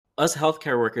us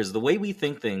healthcare workers, the way we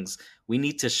think things, we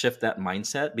need to shift that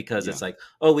mindset because Yeah. it's like,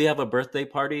 oh, we have a birthday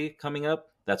party coming up.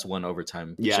 That's one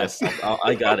overtime shift. Yes.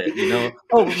 I got it.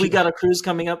 Oh, we got a cruise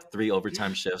coming up. 3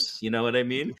 overtime shifts. You know what I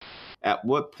mean? At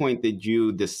what point did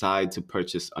you decide to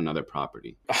purchase another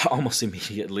property? Almost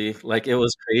immediately. Like it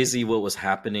was crazy what was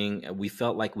happening. We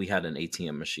felt like we had an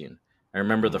ATM machine. I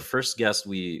remember the Wow. first guest,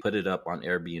 we put it up on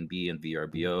Airbnb and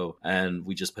VRBO, and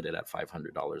we just put it at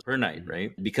 $500 per night,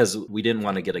 right? Because we didn't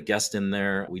want to get a guest in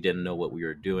there. We didn't know what we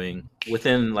were doing.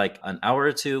 Within like an hour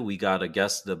or two, we got a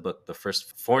guest to book the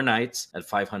first 4 nights at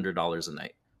 $500 a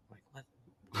night. Like,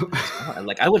 what?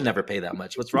 Like, I would never pay that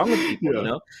much. What's wrong with people,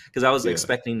 Yeah. Because I was Yeah.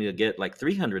 expecting to get like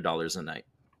 $300 a night.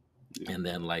 Yeah. And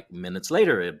then like minutes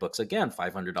later, it books again,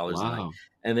 $500 a night. Wow.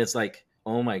 And it's like,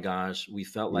 oh my gosh, we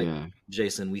felt like, Yeah.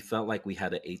 Jason, we felt like we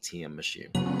had an ATM machine.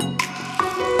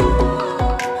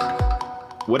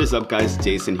 What is up, guys?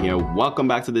 Jason here. Welcome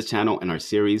back to the channel and our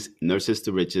series, Nurses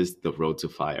to Riches, The Road to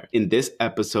Fire. In this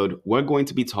episode, we're going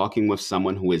to be talking with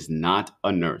someone who is not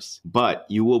a nurse, but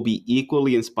you will be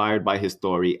equally inspired by his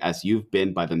story as you've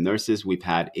been by the nurses we've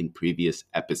had in previous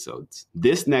episodes.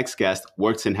 This next guest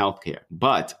works in healthcare,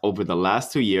 but over the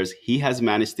last 2 years, he has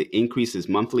managed to increase his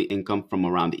monthly income from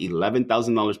around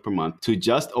 $11,000 per month to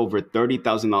just over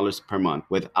 $30,000 per month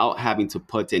without having to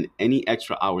put in any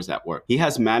extra hours at work. He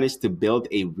has managed to build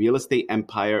a real estate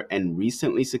empire and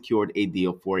recently secured a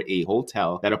deal for a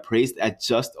hotel that appraised at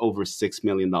just over $6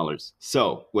 million.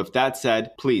 So with that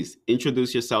said, please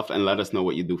introduce yourself and let us know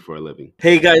what you do for a living.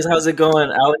 Hey guys, how's it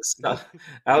going?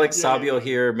 Alex Sabio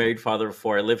here, married father of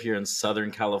 4. I live here in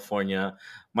Southern California.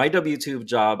 My W-2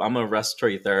 job, I'm a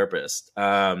respiratory therapist.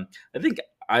 I think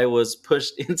I was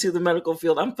pushed into the medical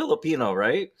field. I'm Filipino,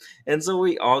 right? And so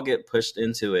we all get pushed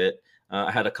into it.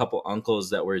 I had a couple uncles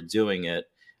that were doing it.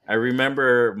 I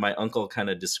remember my uncle kind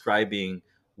of describing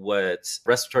what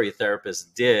respiratory therapists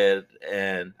did.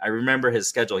 And I remember his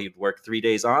schedule. He'd work 3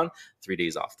 days on, 3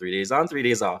 days off, 3 days on, 3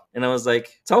 days off. And I was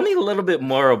like, tell me a little bit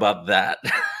more about that.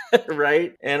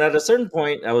 Right. And at a certain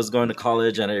point, I was going to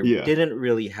college and I didn't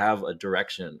really have a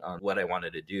direction on what I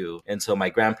wanted to do. And so my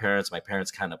parents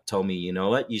kind of told me, you know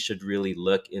what, you should really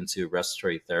look into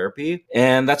respiratory therapy.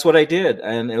 And that's what I did.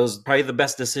 And it was probably the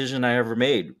best decision I ever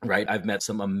made. Right. I've met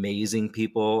some amazing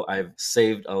people. I've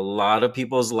saved a lot of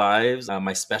people's lives.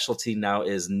 My specialty now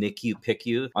is NICU,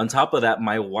 PICU. On top of that,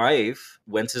 my wife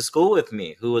went to school with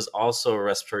me, who was also a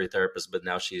respiratory therapist, but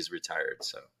now she's retired.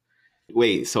 So.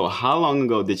 Wait, so how long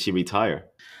ago did she retire?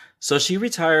 So she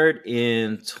retired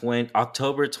in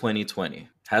October 2020.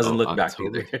 Hasn't looked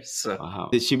October. back either. So. Wow.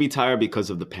 Did she retire because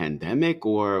of the pandemic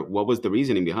or what was the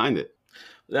reasoning behind it?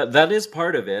 That is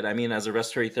part of it. I mean, as a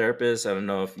respiratory therapist, I don't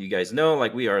know if you guys know,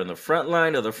 like we are in the front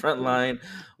line of the front line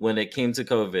when it came to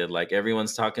COVID. Like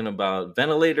everyone's talking about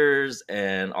ventilators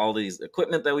and all these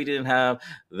equipment that we didn't have.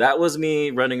 That was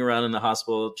me running around in the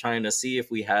hospital trying to see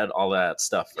if we had all that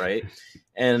stuff, right?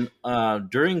 And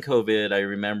during COVID, I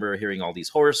remember hearing all these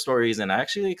horror stories, and I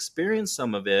actually experienced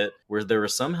some of it where there were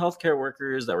some healthcare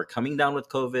workers that were coming down with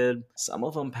COVID, some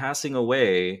of them passing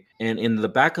away. And in the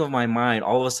back of my mind,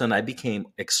 all of a sudden, I became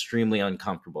extremely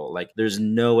uncomfortable. Like, there's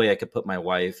no way I could put my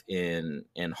wife in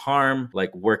harm,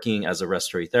 like working as a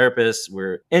respiratory therapist.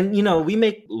 We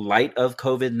make light of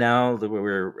COVID now that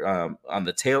we're on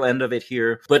the tail end of it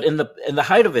here. But in the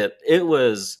height of it, it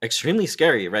was extremely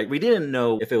scary, right? We didn't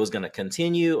know if it was going to continue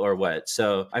or what.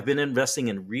 So I've been investing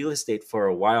in real estate for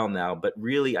a while now, but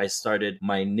really I started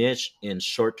my niche in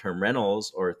short-term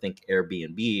rentals, or think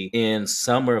Airbnb, in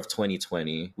summer of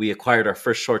 2020. We acquired our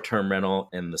first short-term rental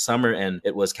in the summer and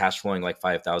it was cash flowing like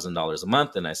 $5,000 a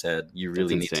month. And I said, you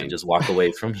really need to just walk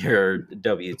away from your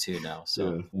W-2 now.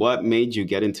 So what made you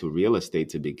get into real estate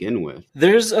to begin with?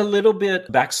 There's a little bit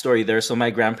backstory there. So my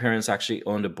grandparents actually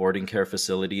owned a boarding care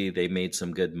facility. They made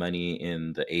some good money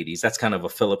in the 80s. That's kind of a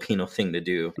Filipino thing to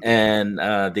do. And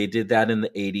they did that in the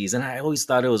 80s. And I always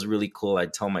thought it was really cool.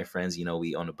 I'd tell my friends,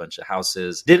 we own a bunch of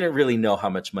houses. Didn't really know how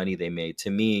much money they made. To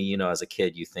me, as a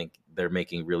kid, you think they're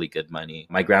making really good money.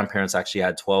 My grandparents actually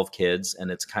had 12 kids, and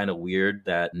it's kind of weird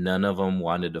that none of them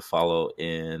wanted to follow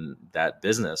in that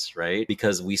business, right?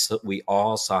 Because we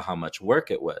all saw how much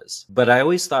work it was. But I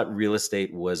always thought real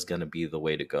estate was going to be the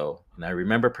way to go. And I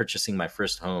remember purchasing my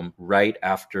first home right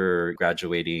after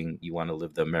graduating. You want to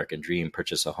live the American dream,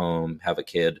 purchase a home, have a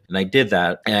kid. And I did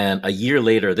that. And a year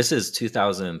later, this is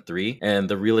 2003, and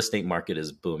the real estate market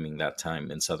is booming that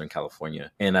time in Southern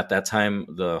California. And at that time,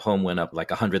 the home went up like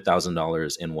 $100,000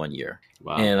 in 1 year.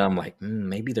 Wow. And I'm like,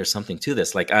 maybe there's something to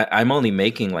this. Like I'm only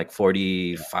making like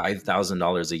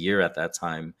 $45,000 a year at that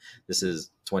time. This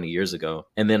is 20 years ago.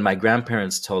 And then my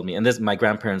grandparents told me, and this, my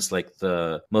grandparents, like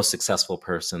the most successful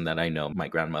person that I know, my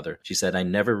grandmother, she said, I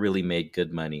never really made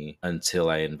good money until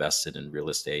I invested in real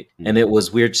estate. And it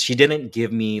was weird. She didn't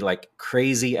give me like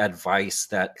crazy advice,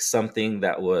 that something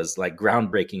that was like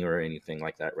groundbreaking or anything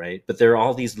like that, right? But there are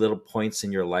all these little points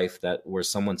in your life that where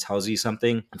someone tells you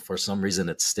something and for some reason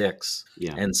it sticks.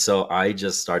 Yeah. And so I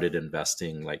just started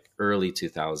investing like early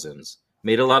 2000s.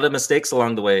 Made a lot of mistakes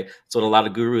along the way. That's what a lot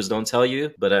of gurus don't tell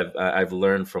you, but I've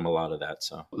learned from a lot of that.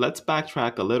 So let's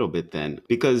backtrack a little bit then,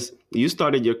 because you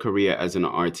started your career as an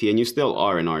RT and you still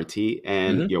are an RT,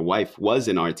 and your wife was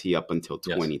an RT up until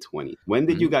 2020. Yes. When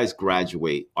did you guys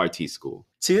graduate RT school?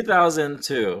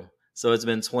 2002. So it's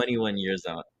been 21 years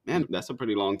now. Man, that's a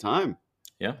pretty long time.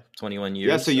 Yeah, 21 years.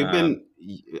 Yeah, so you've been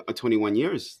 21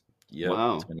 years. Yep,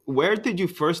 wow. 20. Where did you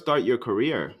first start your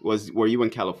career? Were you in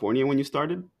California when you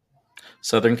started?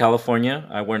 Southern California.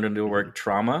 I went into work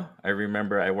trauma. I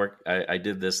remember I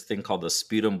did this thing called the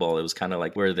Sputum Bowl. It was kind of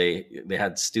like where they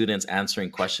had students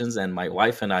answering questions, and my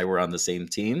wife and I were on the same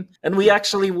team, and we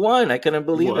actually won. I couldn't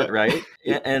believe it, right?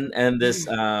 And this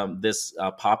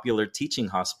popular teaching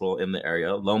hospital in the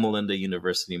area, Loma Linda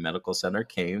University Medical Center,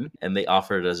 came and they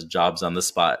offered us jobs on the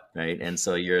spot, right? And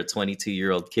so you're a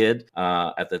 22-year-old kid.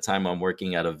 At the time, I'm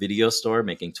working at a video store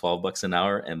making $12 an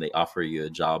hour, and they offer you a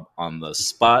job on the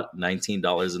spot,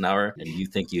 $19 an hour, and you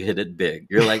think you hit it big.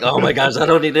 You're like, oh my gosh, I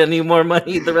don't need any more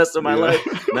money the rest of my life.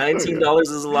 $19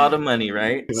 is a lot of money,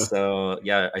 right? Yeah. So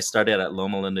yeah, I started at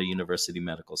Loma Linda University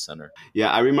Medical Center.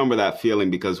 Yeah, I remember that feeling,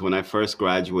 because when I first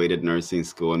graduated nursing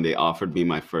school and they offered me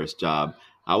my first job,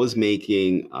 I was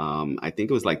making, I think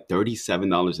it was like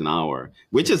 $37 an hour,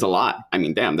 which is a lot. I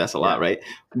mean, damn, that's a lot, right?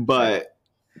 But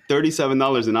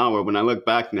 $37 an hour, when I look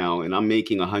back now and I'm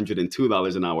making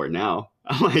 $102 an hour now,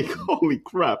 I'm like, holy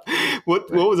crap.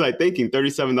 What was I thinking?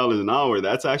 $37 an hour.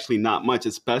 That's actually not much,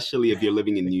 especially if you're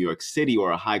living in New York City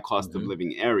or a high cost of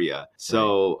living area.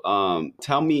 So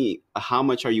tell me, how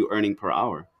much are you earning per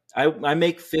hour? I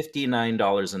make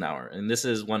 $59 an hour. And this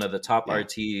is one of the top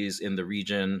RTs in the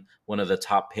region, one of the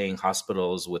top paying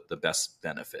hospitals with the best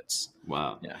benefits.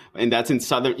 Wow. Yeah. And that's in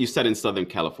you said in Southern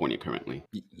California currently?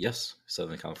 Yes,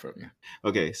 Southern California.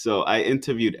 Okay. So I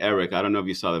interviewed Eric. I don't know if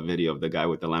you saw the video of the guy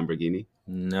with the Lamborghini.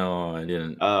 No, I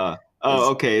didn't.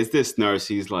 Okay. It's this nurse.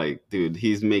 He's like, dude,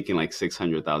 he's making like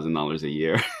 $600,000 a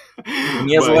year. And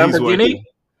he has a Lamborghini?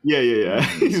 Yeah.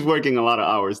 He's working a lot of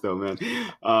hours though, man.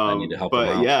 I need to help him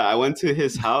out. But yeah, I went to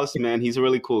his house, man. He's a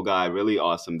really cool guy, really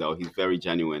awesome though. He's very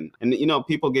genuine. And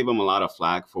people gave him a lot of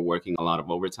flack for working a lot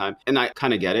of overtime. And I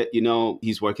kind of get it.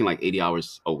 He's working like 80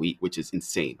 hours a week, which is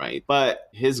insane, right? But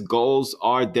his goals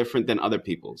are different than other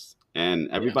people's. And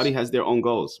everybody has their own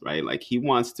goals, right? Like he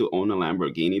wants to own a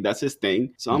Lamborghini. That's his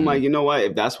thing. So I'm like, you know what?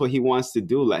 If that's what he wants to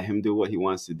do, let him do what he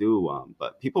wants to do.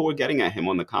 But people were getting at him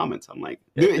on the comments. I'm like,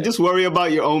 dude, just worry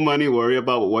about your own money. Worry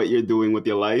about what you're doing with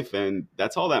your life. And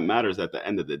that's all that matters at the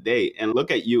end of the day. And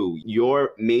look at you.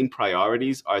 Your main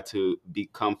priorities are to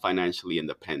become financially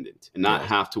independent and not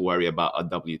have to worry about a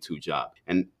W-2 job.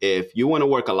 And if you want to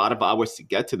work a lot of hours to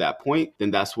get to that point,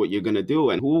 then that's what you're going to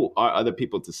do. And who are other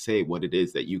people to say what it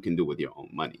is that you can do with your own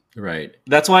money? Right.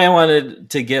 That's why I wanted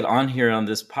to get on here on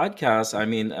this podcast. I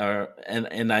mean,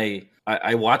 and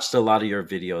I watched a lot of your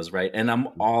videos, right? And I'm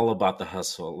all about the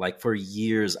hustle. Like for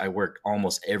years, I worked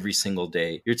almost every single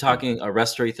day. You're talking a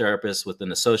respiratory therapist with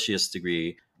an associate's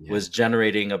degree was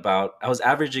generating I was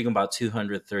averaging about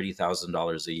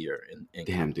 $230,000 a year in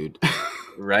income. Damn, dude.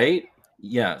 Right?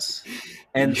 Yes.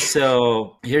 And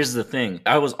so here's the thing.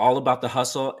 I was all about the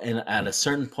hustle. And at a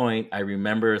certain point, I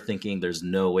remember thinking there's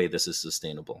no way this is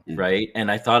sustainable. Right.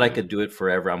 And I thought I could do it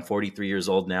forever. I'm 43 years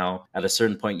old now. At a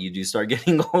certain point, you do start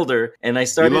getting older. And I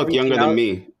started. You look younger than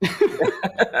me.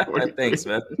 Thanks,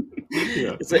 man.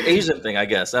 It's an Asian thing, I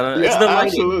guess. I don't know. It's the lighting.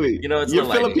 Absolutely. It's You're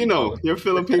the Filipino. Lighting. You're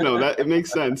Filipino. It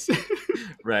makes sense.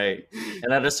 Right.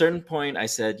 And at a certain point, I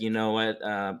said, you know what?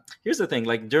 Here's the thing.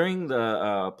 Like during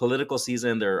the political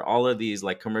season, there are all of these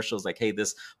like commercials like, hey,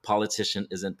 this politician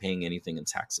isn't paying anything in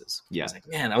taxes. I was like,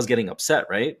 man, I was getting upset.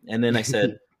 Right. And then I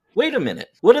said, wait a minute.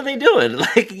 What are they doing?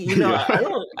 Like,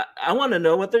 I want to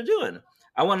know what they're doing.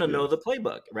 I want to know the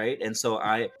playbook. Right. And so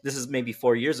this is maybe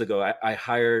 4 years ago, I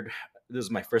hired this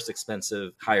was my first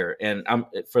expensive hire. And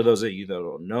for those of you that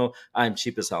don't know, I'm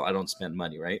cheap as hell. I don't spend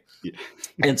money, right? Yeah.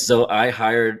 And so I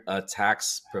hired a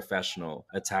tax professional,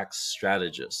 a tax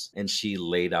strategist, and she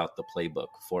laid out the playbook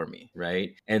for me,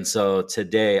 right? And so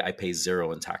today I pay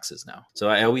zero in taxes now. So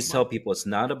I always tell Wow. people it's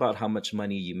not about how much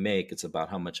money you make, it's about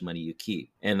how much money you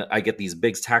keep. And I get these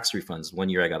big tax refunds. One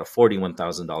year I got a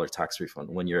 $41,000 tax refund.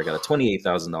 One year I got a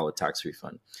 $28,000 tax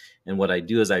refund. And what I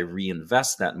do is I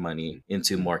reinvest that money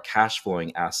into more cash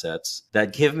flowing assets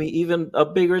that give me even a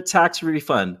bigger tax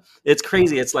refund. It's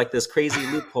crazy. It's like this crazy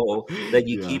loophole that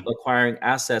you Yeah. keep acquiring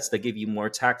assets that give you more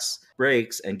tax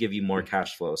breaks and give you more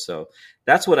cash flow. So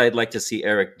that's what I'd like to see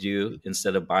Eric do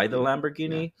instead of buy the Yeah. Yeah.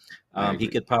 Lamborghini. I He agree.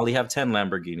 could probably have 10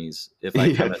 Lamborghinis if I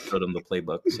Yeah. kind of showed him the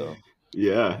playbook. So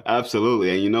Yeah, absolutely.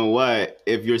 And you know what?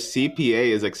 If your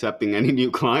CPA is accepting any new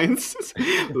clients,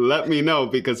 let me know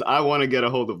because I want to get a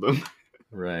hold of them.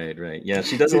 right, right. Yeah,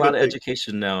 she does a See the lot of thing.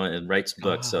 education now and writes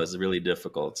books, so Ah, it's really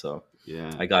difficult. So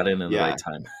yeah. I got in the right Yeah.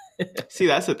 time. See,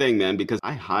 that's the thing, man, because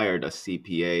I hired a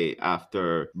CPA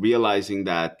after realizing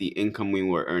that the income we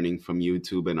were earning from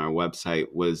YouTube and our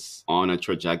website was on a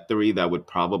trajectory that would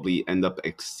probably end up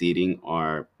exceeding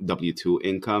our W 2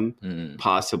 income, Mm,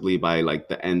 possibly by like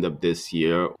the end of this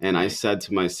year. And I right, said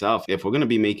to myself, if we're going to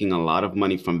be making a lot of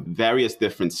money from various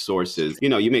different sources, you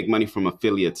know, you make money from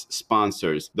affiliates,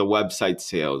 sponsors, the website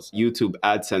sales, YouTube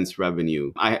AdSense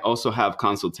revenue. I also have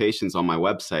consultations on my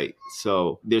website.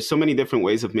 So there's so many different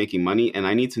ways of making money, and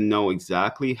I need to know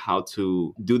exactly how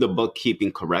to do the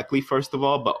bookkeeping correctly, first of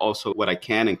all, but also what I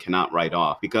can and cannot write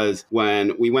off. Because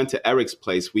when we went to Eric's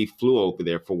place, we flew over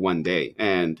there for one day,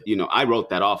 and you know, I wrote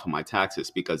that off on my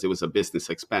taxes because it was a business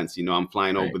expense. You know, I'm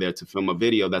flying over right, there to film a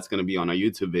video that's going to be on a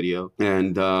YouTube video,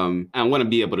 and I want to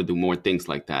be able to do more things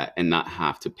like that and not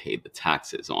have to pay the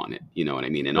taxes on it. You know what I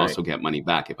mean? And right, also get money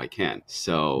back if I can.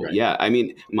 So right. yeah, I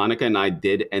mean, Monica and I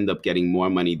did end up getting more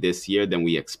money this year than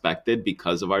we expected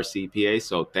because of our CPA.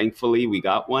 So thankfully we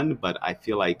got one, but I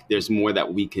feel like there's more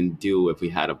that we can do if we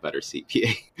had a better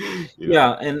CPA. You know?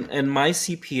 Yeah, and my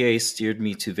CPA steered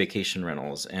me to vacation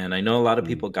rentals, and I know a lot of Mm,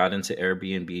 people got into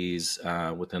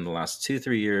Airbnbs within the last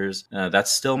 2-3 years.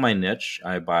 That's still my niche.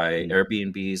 I buy mm.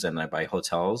 Airbnbs and I buy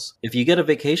hotels. If you get a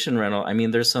vacation rental, I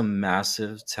mean, there's some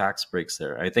massive tax breaks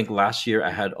there. I think last year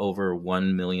I had over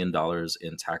 $1 million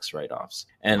in tax write-offs,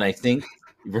 and I What? think.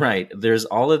 Right. There's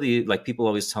all of the like people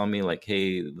always tell me like,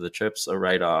 hey, the trip's a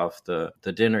write off, the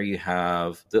dinner you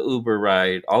have, the Uber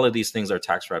ride, all of these things are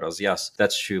tax write offs. Yes,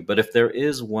 that's true. But if there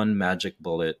is one magic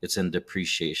bullet, it's in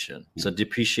depreciation. So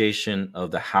depreciation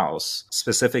of the house,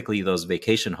 specifically those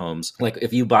vacation homes. Like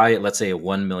if you buy, let's say, a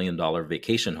 $1 million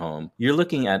vacation home, you're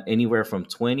looking at anywhere from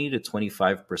 20 to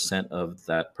 25% of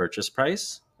that purchase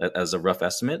price as a rough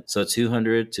estimate. So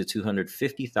 $200 to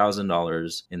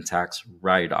 $250,000 in tax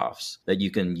write-offs that you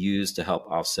can use to help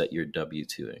offset your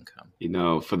W-2 income. You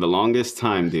know, for the longest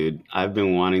time, dude, I've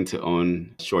been wanting to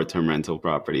own short-term rental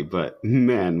property, but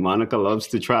man, Monica loves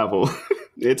to travel.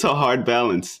 It's a hard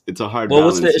balance. It's a hard Well,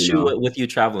 what's the balance, you issue know. with you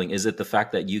traveling? Is it the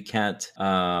fact that you can't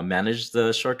manage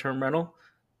the short-term rental?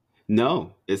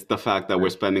 No, it's the fact that we're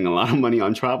Right. spending a lot of money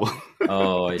on travel.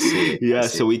 Oh, I see. I Yeah,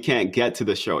 see. so we can't get to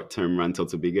the short-term rental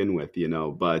to begin with, you know,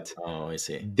 but Oh, I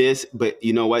see. but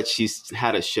you know what? She's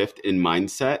had a shift in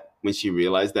mindset when she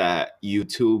realized that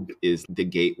YouTube is the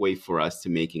gateway for us to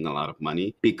making a lot of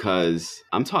money because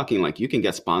I'm talking like you can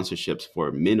get sponsorships for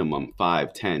minimum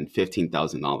 5, 10,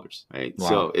 $15,000, right?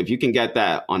 So Wow. if you can get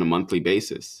that on a monthly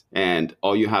basis and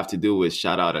all you have to do is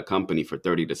shout out a company for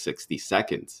 30 to 60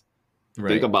 seconds, think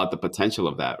Right. about the potential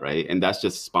of that, right? And that's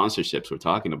just sponsorships we're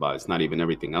talking about. It's not even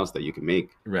everything else that you can make,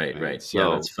 Right. right? Right.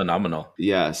 Yeah, that's So phenomenal.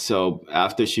 yeah, so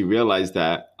after she realized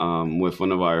that with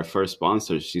one of our first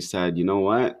sponsors, she said, "You know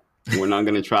what? We're not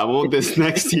going to travel this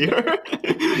next year.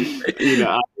 You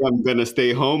know, I'm going to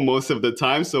stay home most of the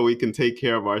time so we can take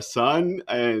care of our son,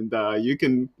 and you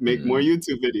can make more Mm.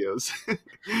 YouTube videos."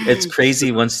 It's So,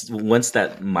 crazy once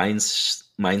that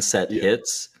mindset yeah,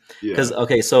 hits. Because yeah,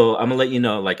 okay, so I'm gonna let you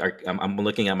know. Like, I'm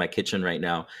looking at my kitchen right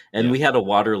now, and yeah. we had a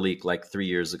water leak like 3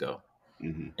 years ago.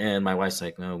 Hmm. And my wife's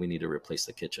like, "No, we need to replace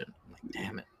the kitchen." I'm like,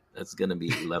 "Damn it, that's gonna be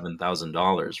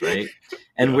 $11,000, right?"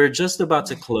 And Yeah. we're just about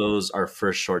to close our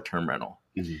first short-term rental.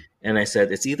 Hmm. And I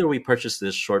said, it's either we purchase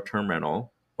this short term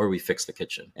rental or we fix the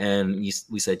kitchen. And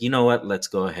we said, you know what? Let's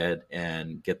go ahead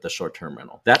and get the short term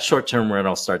rental. That short term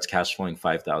rental starts cash flowing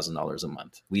 $5,000 a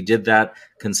month. We did that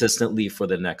consistently for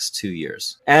the next 2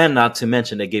 years. And not to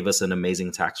mention, it gave us an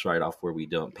amazing tax write off where we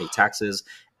don't pay taxes.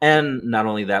 And not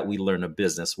only that, we learn a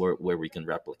business where we can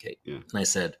replicate. Yeah. And I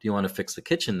said, do you want to fix the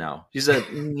kitchen now? She said,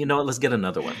 you know what? Let's get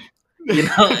another one. You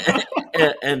know,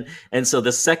 And so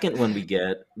the second one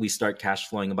we start cash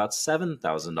flowing about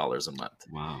 $7,000 a month.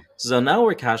 Wow. So now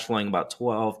we're cash flowing about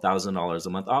 $12,000 a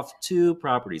month off two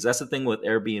properties. That's the thing with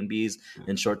Airbnbs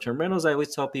and short-term rentals. I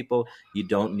always tell people you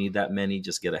don't need that many.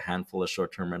 Just get a handful of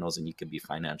short-term rentals and you can be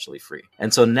financially free.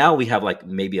 And so now we have like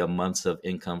maybe a month of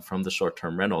income from the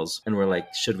short-term rentals. And we're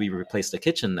like, should we replace the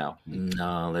kitchen now?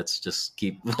 No, let's just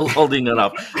keep holding it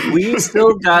off. We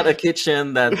still got a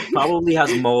kitchen that probably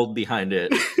has mold behind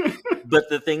it. But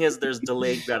the thing is, there's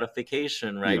delayed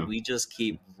gratification, right? Yeah. We just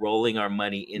keep rolling our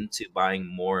money into buying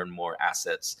more and more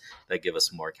assets that give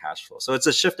us more cash flow. So it's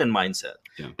a shift in mindset.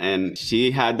 Yeah. And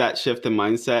she had that shift in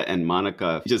mindset, and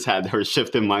Monica just had her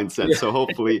shift in mindset. Yeah. So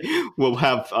hopefully we'll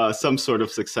have some sort of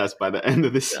success by the end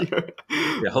of this year.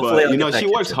 Yeah, hopefully, but she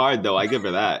works hard though. I give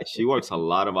her that. She works a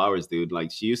lot of hours, dude.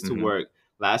 Like she used to work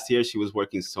last year. She was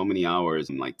working so many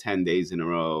hours, like 10 days in a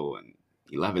row and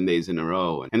 11 days in a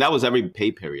row. And that was every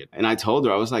pay period. And I told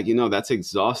her, I was like, that's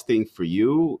exhausting for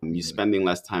you. You're spending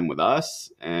less time with us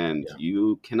and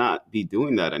you cannot be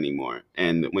doing that anymore.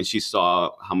 And when she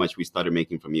saw how much we started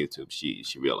making from YouTube, she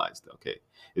realized, okay,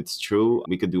 it's true.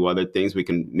 We could do other things. We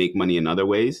can make money in other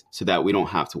ways so that we don't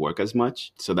have to work as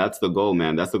much. So that's the goal,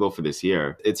 man. That's the goal for this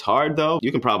year. It's hard though.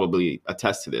 You can probably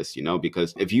attest to this,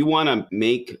 because if you want to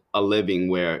make a living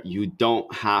where you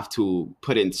don't have to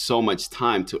put in so much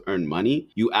time to earn money,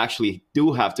 you actually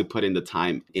do have to put in the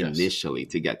time initially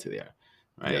to get to there.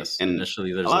 Right. Yes, and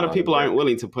initially there's a lot of people aren't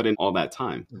willing to put in all that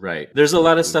time. Right. There's a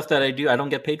lot of stuff that I do I don't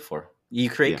get paid for. You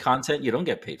create content, you don't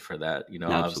get paid for that.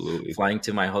 Absolutely. I was flying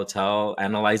to my hotel,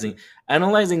 analyzing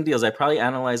deals. I probably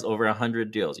analyzed over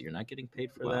 100 deals. You're not getting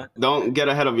paid for that. Don't get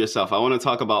ahead of yourself. I want to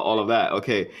talk about all of that.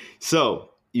 Okay.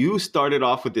 So you started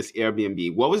off with this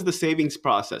Airbnb. What was the savings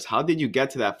process? How did you get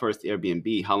to that first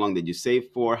Airbnb? How long did you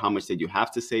save for? How much did you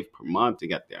have to save per month to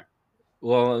get there?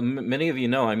 Well, many of you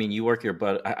know, you work your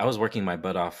butt. I was working my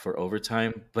butt off for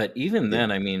overtime. But even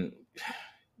then,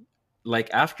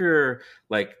 like after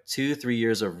like 2-3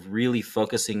 years of really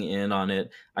focusing in on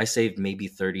it, I saved maybe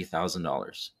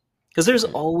 $30,000 because there's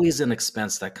always an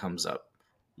expense that comes up,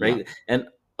 right? Yeah. And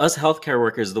us healthcare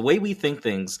workers, the way we think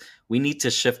things, we need to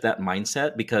shift that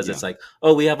mindset because it's like,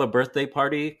 oh, we have a birthday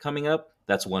party coming up.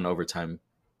 That's one overtime.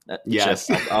 Yes,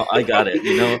 I got it.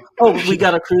 Oh, we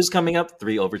got a cruise coming up,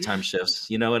 3 overtime shifts.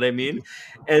 You know what I mean?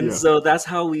 And so that's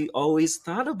how we always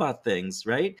thought about things,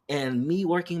 right? And me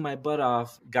working my butt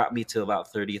off got me to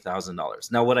about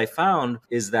 $30,000. Now, what I found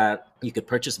is that you could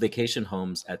purchase vacation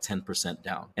homes at 10%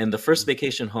 down. And the first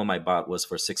vacation home I bought was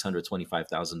for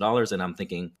 $625,000. And I'm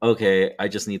thinking, okay, I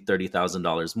just need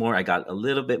 $30,000 more. I got a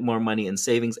little bit more money in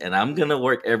savings and I'm going to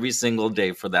work every single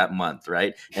day for that month,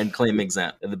 right? And claim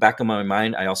exempt. In the back of my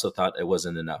mind, I also thought it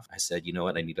wasn't enough. I said, you know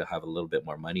what? I need to have a little bit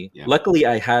more money. Yeah. Luckily,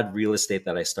 I had real estate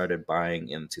that I started buying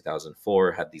in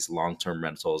 2004, had these long-term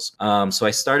rentals. So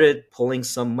I started pulling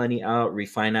some money out,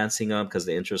 refinancing them because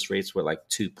the interest rates were like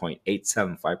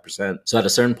 2.875%. So at a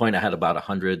certain point, I had about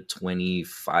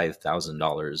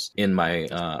 $125,000 in my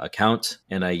account,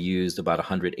 and I used about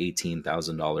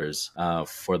 $118,000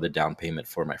 for the down payment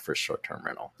for my first short-term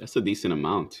rental. That's a decent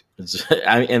amount.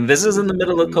 And this is in the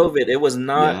middle of COVID. It was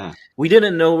not, we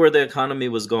didn't know where the economy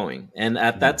was going. And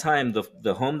at that time,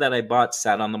 the home that I bought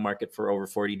sat on the market for over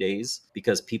 40 days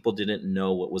because people didn't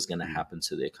know what was going to happen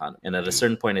to the economy. And at a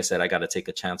certain point, I said, I got to take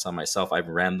a chance on myself. I've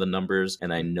ran the numbers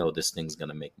and I know this thing's going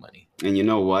to make money. And you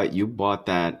know what? You bought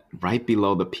that right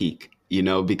below the peak,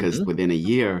 because within a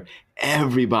year,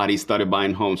 everybody started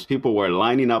buying homes. People were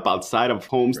lining up outside of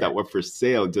homes that were for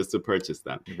sale just to purchase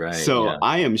them. Right. So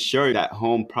I am sure that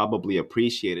home probably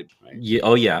appreciated. Right? Yeah.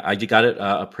 Oh yeah. I got it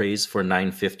appraised for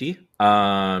 $950.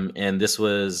 And this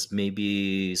was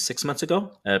maybe 6 months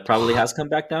ago. It probably has come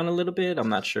back down a little bit. I'm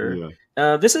not sure.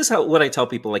 Yeah. This is what I tell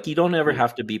people. Like, you don't ever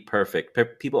have to be perfect.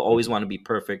 People always want to be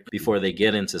perfect before they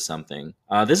get into something.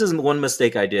 This is one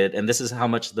mistake I did. And this is how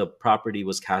much the property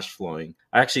was cash flowing.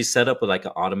 I actually set up with like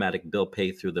an automatic bill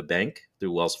pay through the bank,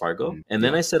 through Wells Fargo. And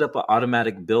then I set up an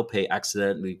automatic bill pay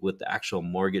accidentally with the actual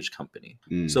mortgage company.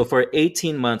 So for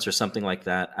 18 months or something like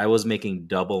that, I was making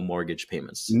double mortgage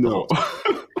payments. No.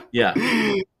 Yeah.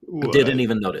 What? Didn't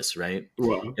even notice, right?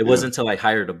 Wow. It wasn't until I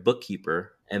hired a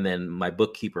bookkeeper. And then my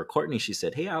bookkeeper, Courtney, she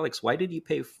said, hey, Alex, why did you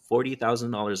pay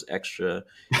 $40,000 extra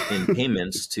in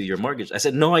payments to your mortgage? I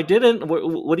said, no, I didn't.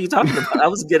 What are you talking about? I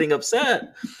was getting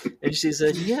upset. And she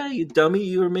said, yeah, you dummy,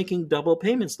 you were making double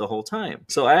payments the whole time.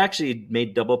 So I actually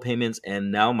made double payments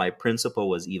and now my principal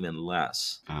was even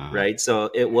less, right? So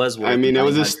it was worth it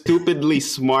was a stupidly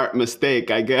smart mistake,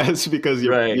 I guess, because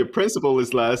your principal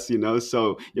is less,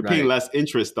 so you're paying less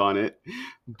interest on it.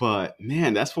 But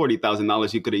man, that's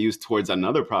 $40,000 you could have used towards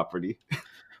another property.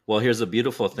 Well, here's a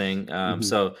beautiful thing. Hmm.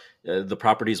 The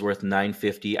property is worth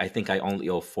 950. I think I only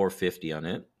owe 450 on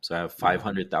it. So I have Wow.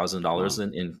 $500,000 Wow.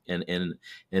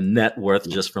 in net worth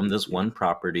Yeah. just from this Yeah. one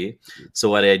property. So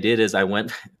what I did is I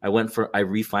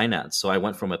refinanced. So I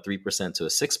went from a 3% to a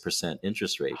 6%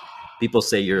 interest rate. People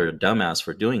say you're a dumbass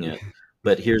for doing it,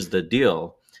 but here's the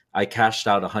deal. I cashed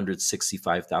out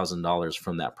 $165,000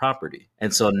 from that property.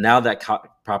 And so now that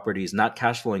property is not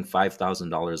cash flowing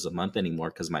 $5,000 a month anymore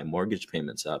because my mortgage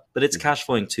payment's up, but it's Mhm. cash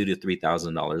flowing $2,000 to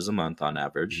 $3,000 a month on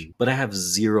average. Mhm. But I have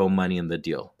zero money in the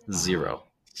deal, Wow. zero.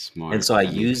 And Smart. so I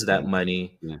That makes use that sense.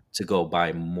 money Yeah. to go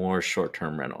buy more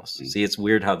short-term rentals. Mm. See, it's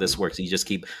weird how Yeah. this works. You just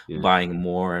keep Yeah. buying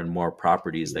more and more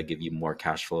properties Yeah. that give you more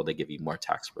cash flow, that give you more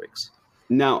tax breaks.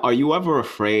 Now, are you ever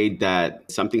afraid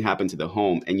that something happened to the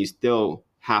home and you still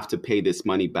have to pay this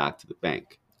money back to the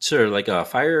bank? Sure, like a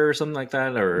fire or something like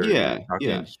that, or you're Yeah. talking.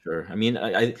 Yeah. Sure. I mean,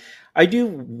 I do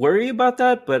worry about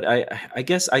that, but I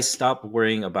guess I stop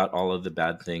worrying about all of the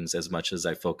bad things as much as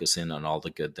I focus in on all the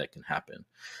good that can happen.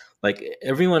 Like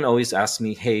everyone always asks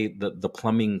me, hey, the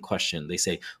plumbing question. They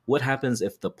say, what happens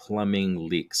if the plumbing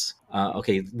leaks?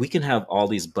 Okay, we can have all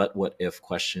these but what if Mhm.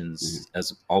 questions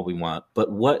as all we want,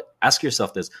 but what ask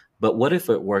yourself this, but what if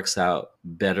it works out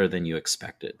better than you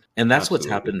expected? And that's what's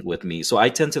Absolutely. happened with me. So I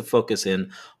tend to focus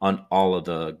in on all of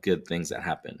the good things that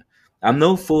happen. I'm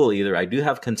no fool either. I do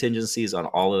have contingencies on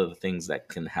all of the things that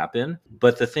can happen.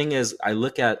 But the thing is, I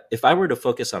look at if I were to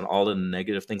focus on all of the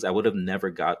negative things, I would have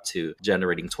never got to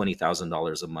generating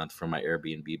 $20,000 a month from my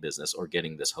Airbnb business or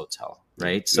getting this hotel, Yeah.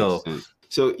 right? Makes So sense.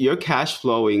 So you're cash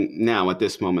flowing now at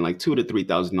this moment like $2,000 to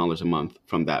 $3,000 a month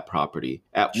from that property.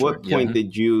 At sure, what yeah. point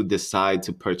did you decide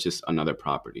to purchase another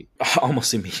property?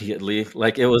 Almost immediately.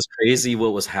 Like it was crazy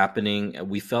what was happening.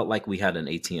 We felt like we had an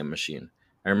ATM machine.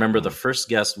 I remember the Wow. first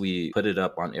guest, we put it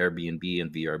up on Airbnb and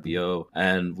Mhm. VRBO,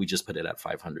 and we just put it at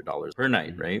 $500 per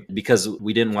night, Mhm. right? Because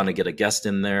we didn't want to get a guest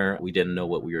in there. We didn't know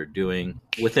what we were doing.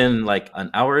 Within like an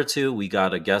hour or two, we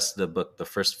got a guest to book the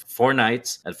first 4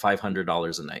 nights at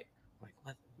 $500 a night. Like,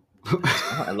 what is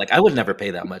going on? Like, I would never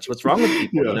pay that much. What's wrong with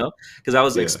people, you Yeah. know? Because I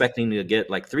was Yeah. expecting to get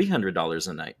like $300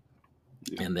 a night.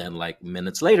 Yeah. And then like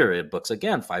minutes later, it books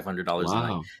again $500 a night.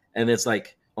 Wow. And it's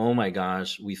like, oh my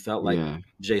gosh, we felt like, Yeah.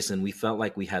 Jason, we felt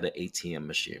like we had an ATM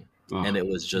machine and Oh. it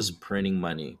was Mm. just printing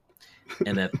money.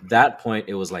 And at that point,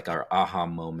 it was like our aha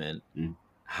moment. Mm.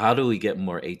 How do we get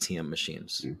more ATM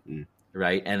machines? Mm. Mm.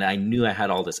 Right. And I knew I had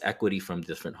all this equity from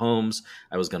different homes.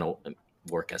 I was going to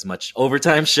work as much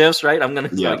overtime shifts, right? I'm gonna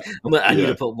Yeah. like I need to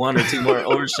Yeah. put one or two more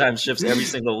overtime shifts every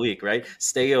single week, right?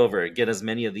 Stay over, get as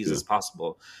many of these Yeah. as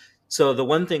possible. So the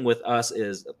one thing with us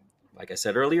is, like I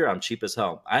said earlier, I'm cheap as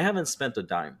hell. I haven't spent a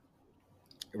dime,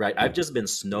 right? I've Mm. just been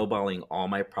snowballing all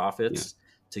my Yeah. profits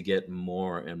to get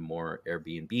more and more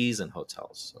Airbnbs and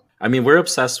hotels. So, I mean, we're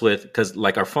obsessed with because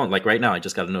like our phone, like right now, I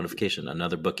just got a notification,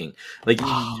 another booking. Like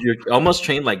you're almost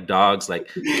trained like dogs,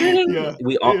 like ding. Yeah.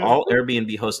 We Yeah. all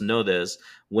Airbnb hosts know this.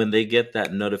 When they get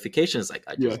that notification, it's like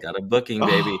I Yeah. just got a booking, Oh,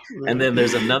 baby. And man. then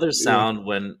there's another Yeah. sound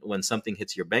when something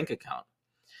hits your bank account.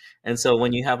 And so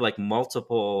when you have like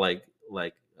multiple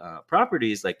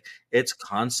properties, like it's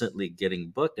constantly getting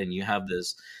booked, and you have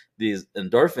these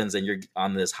endorphins, and you're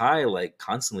on this high, like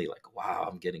constantly, like wow,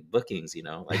 I'm getting bookings. You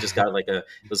know, I just got like it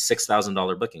was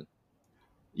 $6,000 booking.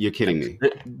 You're Like kidding me.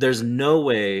 there's no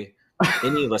way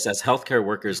any of us as healthcare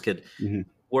workers could Mhm.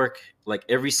 work like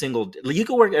every single. Like, you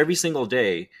could work every single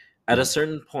day. At a Yeah.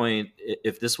 certain point,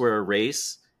 if this were a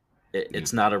race, Yeah.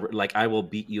 it's not a like I will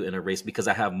beat you in a race because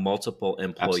I have multiple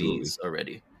Absolutely. employees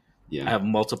already. I Yeah. have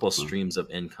multiple Wow. streams of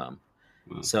income.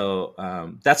 Wow. So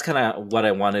that's kind of what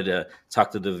I wanted to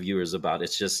talk to the viewers about.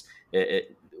 It's just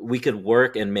we could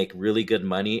work and make really good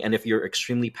money, and if you're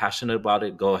extremely passionate about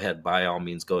it, go ahead, by all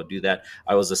means, go do that.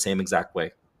 I was the same exact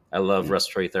way. I love Yeah.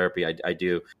 respiratory therapy. I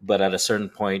do, but at a certain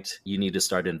point, you need to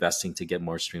start investing to get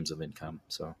more streams of income.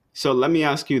 So So let me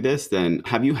ask you this then.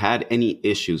 Have you had any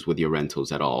issues with your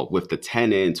rentals at all, with the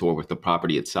tenants or with the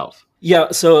property itself?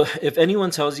 yeah, so if anyone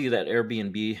tells you that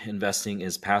Airbnb investing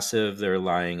is passive, they're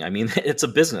lying. I mean, it's a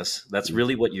business. That's Mm.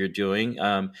 really what you're doing.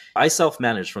 I self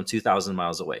manage from 2,000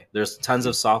 miles away. There's tons Yeah.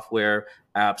 of software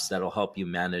apps that'll help you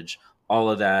manage all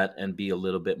of that and be a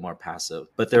little bit more passive.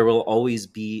 But there will always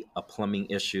be a plumbing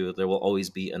issue. There will always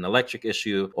be an electric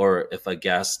issue, or if a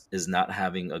guest is not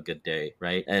having a good day,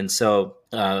 right? And so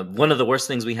one of the worst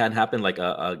things we had happen, like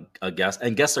a guest,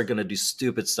 and guests are going to do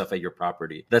stupid stuff at your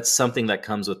property. That's something that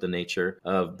comes with the nature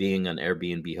of being an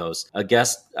Airbnb host. A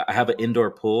guest, I have an indoor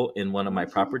pool in one of my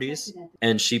properties,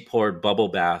 and she poured bubble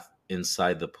bath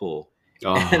inside the pool.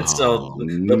 And so Oh,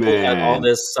 the pool had all man.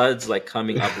 this suds like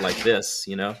coming up like this,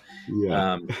 you know?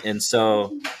 Yeah. And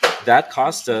so that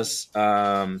cost us,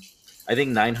 I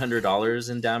think $900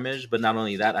 in damage. But not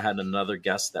only that, I had another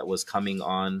guest that was coming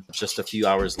on just a few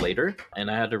hours later, and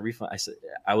I had to refund. I said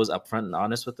I was upfront and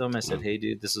honest with him. I said, Wow. "Hey,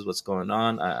 dude, this is what's going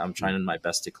on. I'm Mm, trying my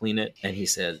best to clean it." And he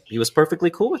said he was perfectly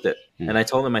cool with it. And mm, I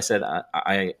told him, I said,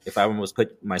 if I was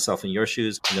put myself in your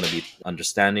shoes, I'm gonna be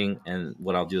understanding, and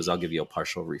what I'll do is I'll give you a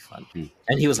partial refund. mm.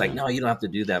 And he was like, Yeah. "No, you don't have to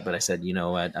do that." But I said, "You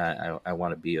know what? I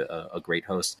want to be a great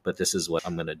host, but this is what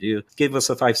I'm going to do." Give us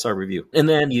a 5-star review. And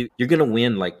then you're going to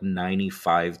win like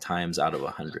 95 times out of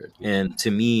 100. And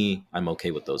to me, I'm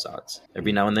okay with those odds.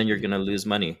 Every Mm. now and then you're going to lose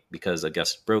money because a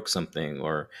guest broke something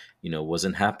or,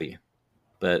 wasn't happy.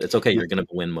 But it's okay. You're going to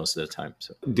win most of the time.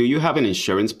 So. Do you have an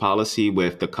insurance policy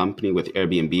with the company, with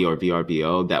Airbnb or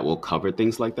VRBO, that will cover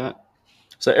things like that?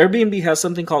 So Airbnb has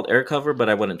something called air cover, but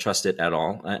I wouldn't trust it at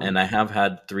all. Oh, And I have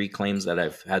had 3 claims that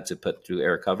I've had to put through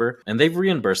air cover, and they've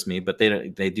reimbursed me, but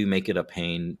they do make it a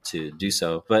pain to do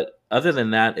so. But other than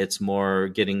that, it's more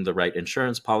getting the right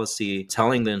insurance policy,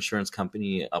 telling the insurance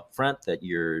company upfront that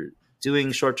you're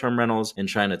doing short-term rentals and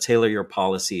trying to tailor your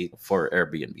policy for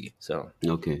Airbnb. So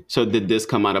okay. So did this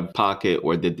come out of pocket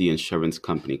or did the insurance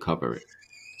company cover it?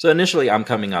 So initially, I'm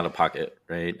coming out of pocket,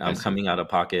 right? I I'm see. coming out of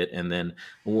pocket, and then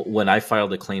when I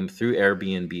filed a claim through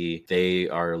Airbnb, they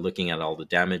are looking at all the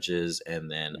damages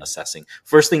and then assessing.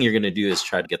 First thing you're going to do is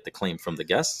try to get the claim from the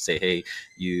guest. Say, "Hey,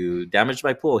 you damaged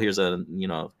my pool. Here's a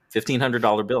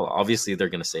 $1,500 bill." Obviously, they're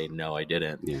going to say, "No, I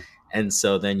didn't." Yeah. And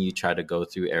so then you try to go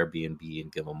through Airbnb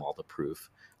and give them all the proof,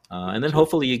 and then Gotcha.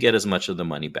 hopefully you get as much of the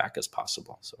money back as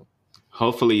possible. So.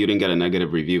 Hopefully you didn't get a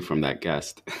negative review from that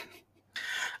guest.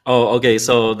 Oh, okay.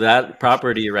 So that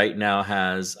property right now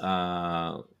has,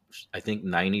 I think,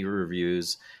 90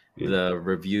 reviews. Yeah. The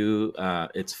review,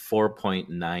 it's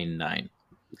 4.99,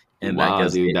 and that Wow,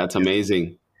 guest dude, that's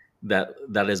amazing.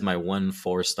 that is my one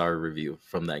 4-star review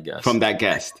from that From guest. that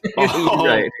guest. Oh,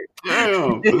 Right.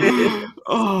 damn.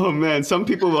 Oh, man. Some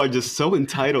people are just so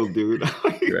entitled, dude.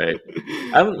 Right.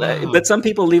 Wow. But some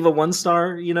people leave a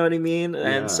 1-star, you know what I mean?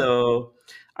 And Yeah. so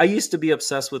I used to be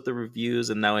obsessed with the reviews,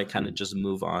 and now I kind of Mm, just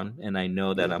move on. And I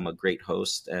know that yeah. I'm a great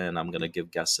host and I'm going to give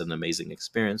guests an amazing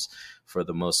experience. For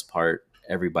the most part,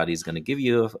 everybody's going to give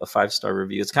you a 5-star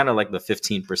review. It's kind of like the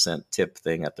 15% tip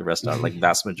thing at the restaurant. Like,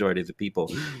 vast majority of the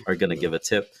people are going to Yeah. give a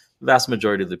tip. Vast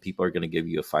majority of the people are going to give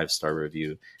you a 5-star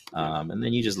review. Yeah. And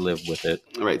then you just live with it.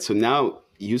 All right. So now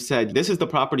you said this is the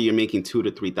property you're making $2,000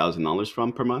 to $3,000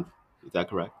 from per month. Is that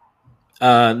correct?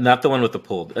 Not the one with the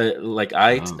pool. Like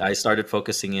I, Oh. I started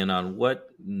focusing in on what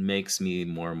makes me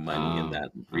more money in Oh. that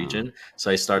Oh. region.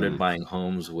 So I started Nice. buying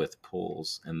homes with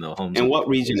pools, and the homes And with what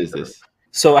region pools. is this?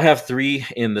 So I have 3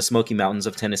 in the Smoky Mountains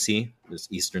of Tennessee. It's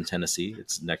Eastern Tennessee.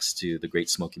 It's next to the Great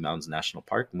Smoky Mountains National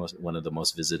Park, one of the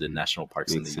most visited national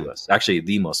parks in the Makes sense. U.S. Actually,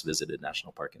 the most visited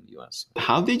national park in the U.S.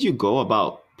 How did you go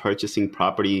about purchasing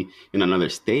property in another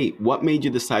state? What made you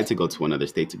decide to go to another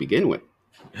state to begin with?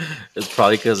 It's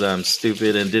probably because I'm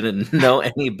stupid and didn't know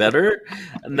any better.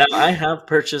 Now, I have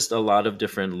purchased a lot of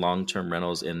different long-term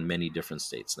rentals in many different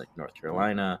states, like North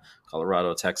Carolina,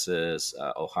 Colorado, Texas,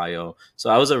 Ohio.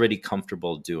 So I was already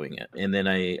comfortable doing it. And then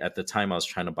at the time, I was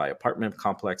trying to buy apartment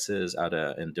complexes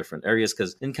in different areas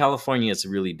because in California, it's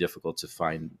really difficult to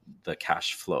find the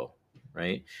cash flow,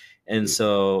 right? And Yeah.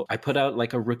 so I put out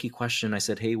like a rookie question. I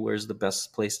said, "Hey, where's the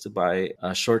best place to buy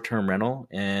a short term rental?"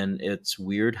 And it's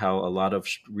weird how a lot of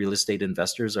real estate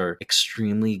investors are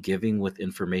extremely giving with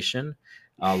information.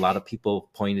 A lot of people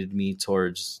pointed me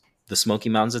towards the Smoky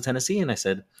Mountains of Tennessee. And I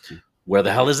said, "Where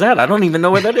the hell is that? I don't even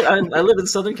know where that is. I live in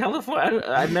Southern California.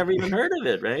 I've never even heard of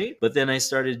it." Right. But then I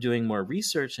started doing more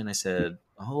research and I said,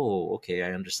 "Oh, okay,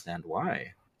 I understand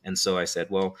why." And so I said,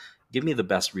 "Well, give me the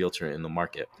best realtor in the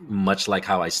market." Much like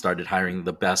how I started hiring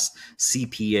the best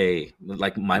CPA,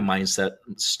 like my mindset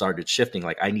started shifting.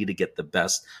 Like, I need to get the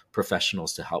best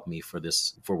professionals to help me for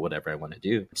whatever I want to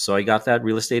do. So I got that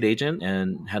real estate agent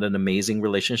and had an amazing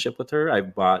relationship with her. I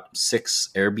bought 6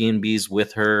 Airbnbs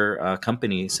with her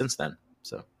company since then.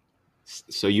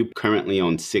 So you currently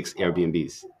own 6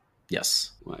 Airbnbs.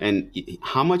 Yes. And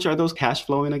how much are those cash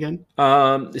flowing again?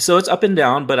 So it's up and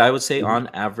down, but I would say Mhm. on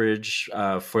average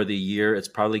for the year, it's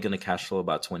probably going to cash flow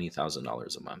about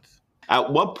 $20,000 a month.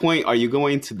 At what point are you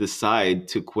going to decide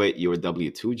to quit your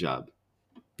W-2 job?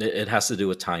 It has to do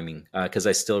with timing because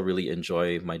I still really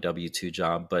enjoy my W-2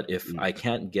 job. But if Mm, I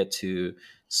can't get to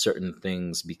certain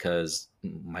things because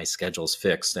my schedule's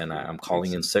fixed and yeah, I'm makes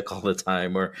calling in sense. sick all the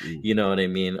time, or Mm, you know what I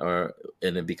mean,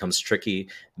 and it becomes tricky,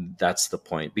 that's the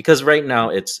point. Because right now,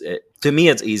 to me,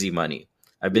 it's easy money.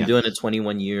 I've been yeah. doing it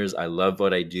 21 years. I love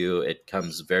what I do. It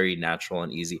comes very natural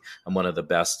and easy. I'm one of the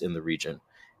best in the region.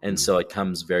 And Mm, so it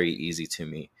comes very easy to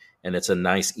me. and it's a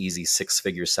nice, easy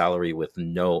 6-figure salary with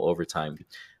no overtime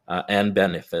and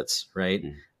benefits, right?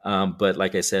 Mm. But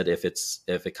like I said, if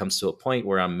it comes to a point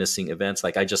where I'm missing events,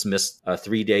 like I just missed a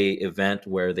 3-day event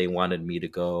where they wanted me to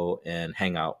go and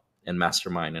hang out and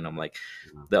mastermind, and I'm like,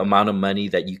 the amount of money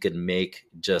that you could make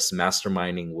just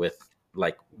masterminding with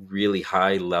like really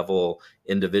high level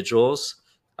individuals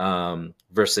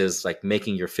versus like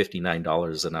making your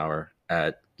 $59 an hour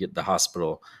at the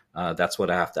hospital. That's what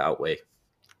I have to outweigh.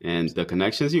 And the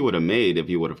connections you would have made if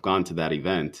you would have gone to that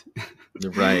event,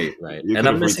 Right, right. you And could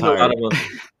I'm have missing a lot retired. of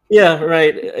them. Yeah,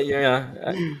 right.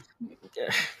 Yeah.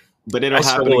 But I it'll happen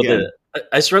struggle with it. again.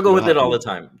 I struggle It'll with it happen all the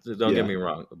again. time. Don't get Yeah, me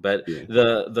wrong. But yeah.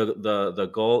 the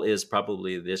goal is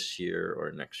probably this year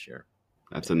or next year.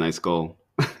 That's a nice goal.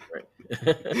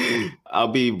 Right. I'll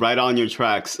be right on your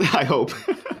tracks, I hope.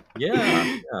 Yeah.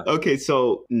 Yeah. Okay,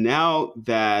 so now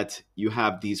that you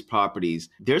have these properties,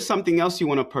 there's something else you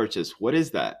want to purchase. What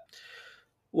is that?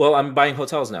 Well, I'm buying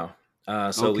hotels now.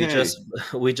 So we Okay. just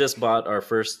we just bought our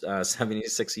first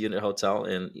 76 unit hotel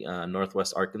in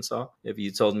Northwest Arkansas. If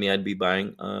you told me I'd be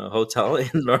buying a hotel in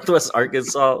Northwest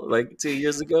Arkansas like 2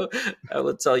 years ago, I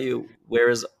would tell you, where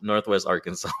is Northwest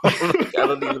Arkansas? Like, I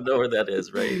don't even know where that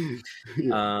is, right?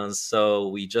 Yeah. So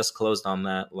we just closed on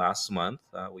that last month.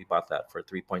 We bought that for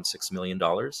 $3.6 million.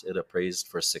 It appraised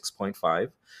for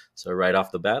 6.5. So right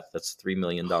off the bat, that's $3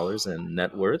 million in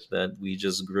net worth that we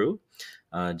just grew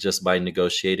just by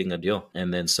negotiating a deal.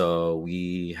 And then so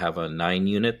we have a 9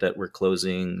 unit that we're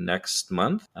closing next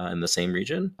month in the same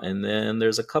region. And then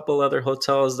there's a couple other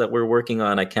hotels that we're working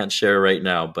on. I can't share right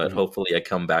now, but Mhm. hopefully I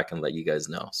come back and let you guys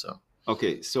know. So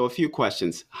Okay, so a few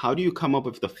questions. How do you come up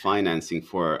with the financing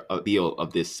for a deal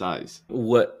of this size?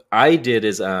 what I did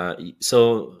is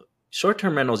so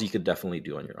short-term rentals you could definitely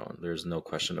do on your own. There's no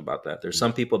question about that. There's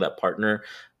some people that partner,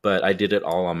 but I did it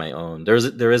all on my own. There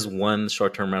is one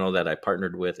short-term rental that I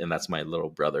partnered with, and that's my little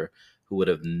brother, who would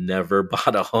have never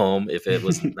bought a home if it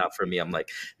was not for me. I'm like,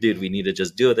 dude, we need to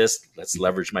just do this. Let's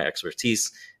leverage my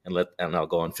expertise and I'll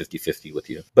go on 50-50 with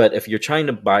you. But if you're trying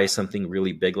to buy something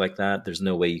really big like that, there's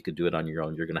no way you could do it on your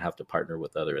own. You're going to have to partner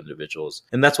with other individuals.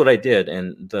 And that's what I did.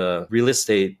 And the real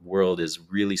estate world is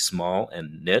really small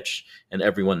and niche, and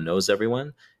everyone knows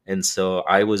everyone. And so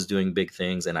I was doing big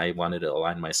things and I wanted to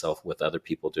align myself with other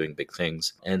people doing big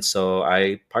things. And so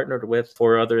I partnered with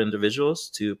 4 other individuals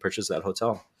to purchase that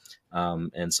hotel.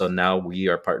 And so now we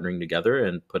are partnering together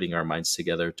and putting our minds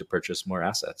together to purchase more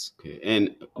assets. Okay.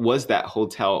 And was that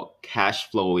hotel cash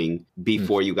flowing Mm.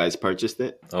 before you guys purchased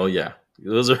it? Oh, yeah. It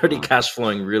was already Wow. cash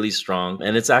flowing really strong.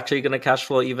 And it's actually going to cash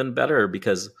flow even better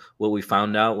because what we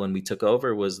found out when we took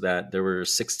over was that there were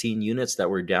 16 units that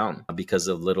were down because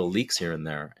of little leaks here and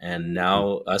there. And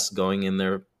now us going in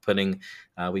there,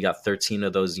 we got 13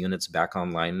 of those units back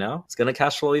online now. It's going to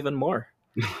cash flow even more.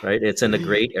 Right. It's in a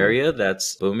great Yeah. area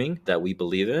that's booming that we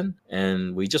believe in.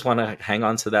 And we just want to hang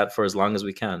on to that for as long as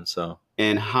we can.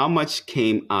 And how much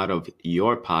came out of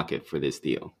your pocket for this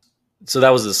deal? So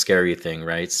that was the scary thing,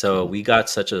 right? So Mhm. we got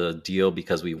such a deal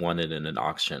because we won it in an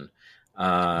auction.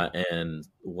 And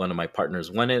one of my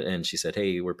partners won it and she said,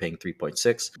 hey, we're paying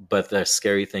 3.6. But the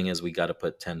scary thing is we got to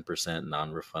put 10%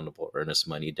 non-refundable earnest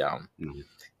money down. Mhm.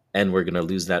 And we're going to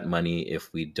lose that money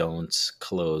if we don't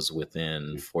close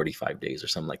within 45 days or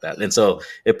something like that. And so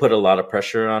it put a lot of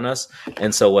pressure on us.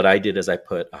 And so what I did is I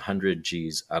put 100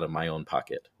 G's out of my own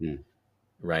pocket. Mhm.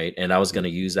 Right. And I was going to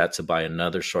use that to buy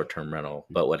another short-term rental.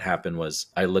 But what happened was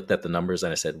I looked at the numbers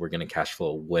and I said, we're going to cash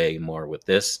flow way more with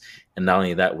this. And not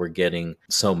only that, we're getting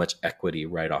so much equity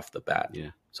right off the bat.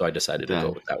 Yeah. So I decided to go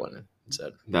That with that one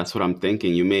instead. that's what I'm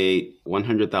thinking. You made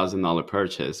 $100,000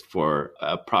 purchase for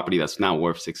a property that's now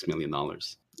worth $6 million.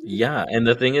 Yeah, and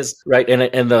the thing is, right,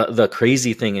 and the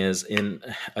crazy thing is, in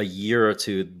a year or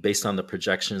two, based on the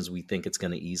projections, we think it's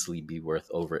going to easily be worth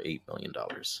over $8 million.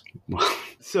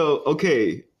 So,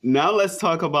 okay, now let's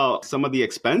talk about some of the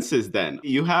expenses then.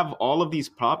 You have all of these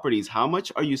properties. How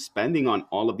much are you spending on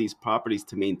all of these properties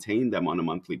to maintain them on a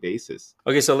monthly basis?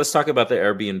 Okay, so let's talk about the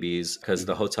Airbnbs because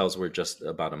the Mhm. hotels were just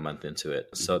about a month into it.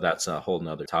 So Mhm. that's a whole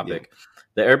nother Yeah. topic.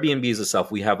 The Airbnbs itself,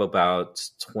 we have about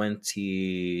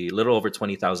little over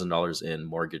 $20,000 in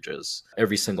mortgages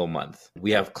every single month.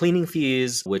 We have cleaning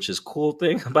fees, which is cool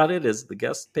thing about it is the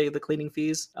guests pay the cleaning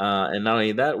fees, and not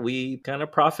only that, we kind of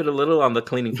profit a little on the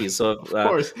cleaning fees. So Of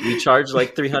course. we charge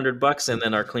like $300, and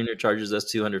then our cleaner charges us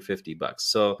 $250.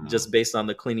 So Wow. just based on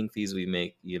the cleaning fees, we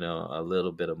make a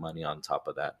little bit of money on top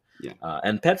of that. Yeah.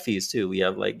 And pet fees too. We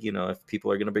have like, if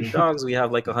people are going to bring dogs, we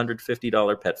have like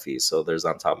 $150 pet fees. So there's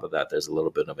on top of that, there's a little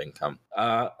bit of income.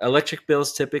 Electric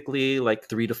bills typically like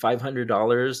 $300 to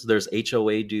 $500. There's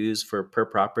HOA dues for per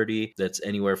property that's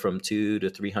anywhere from $200 to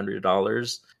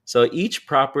 $300. So each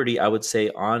property, I would say,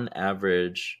 on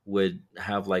average, would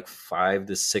have like $5,000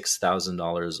 to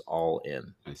 $6,000 all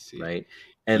in, I see. right?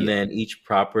 And Yeah. then each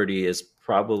property is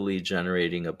probably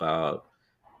generating about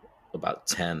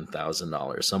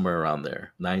 $10,000, somewhere around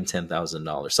there, $9,000 to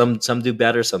 $10,000. Some do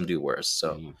better, some do worse.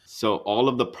 So Yeah. So all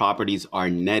of the properties are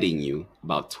netting you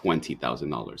about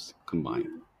 $20,000 combined.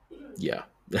 yeah.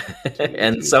 20,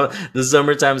 And so 20,000. the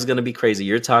summertime is going to be crazy.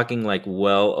 You're talking like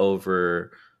well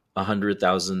over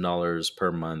 $100,000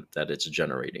 per month that it's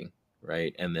generating,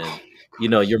 right? And then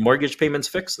Gosh. your mortgage payment's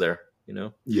fixed there.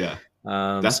 Yeah.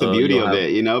 That's the So beauty you'll of have.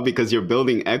 it, because you're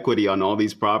building equity on all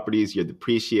these properties. You're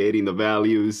depreciating the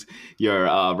values. You're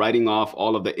writing off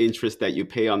all of the interest that you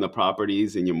pay on the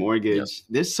properties and your Yep. mortgage.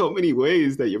 There's so many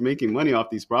ways that you're making money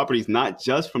off these properties, not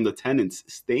just from the tenants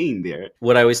staying there.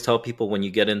 What I always tell people, when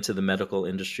you get into the medical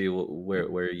industry,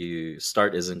 where you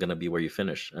start isn't going to be where you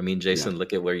finish. I mean, Yeah. Jason,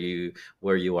 look at where you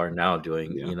are now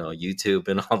doing, Yeah. YouTube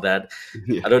and all that.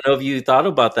 Yeah. I don't know if you thought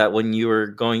about that when you were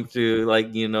going through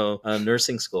like,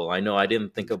 nursing school. I know I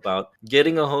didn't think about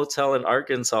getting a hotel in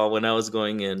Arkansas when I was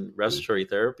going in Yeah. respiratory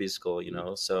therapy school.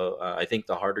 So I think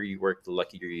the harder you work, the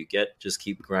luckier you get. Just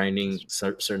keep grinding.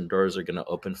 Certain doors are going to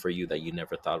open for you that you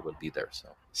never thought would be there.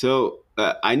 So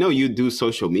I know you do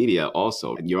social media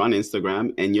also. You're on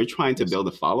Instagram and you're trying to Yes. build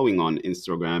a following on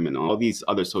Instagram and all these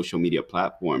other social media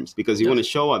platforms because you want to Yes.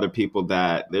 show other people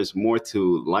that there's more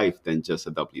to life than just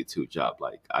a W-2 job.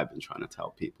 Like I've been trying to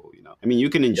tell people. I mean, you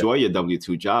can Yep. enjoy your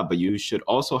W-2 job, but you should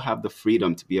also have the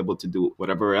freedom to be able to do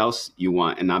whatever else you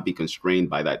want and not be constrained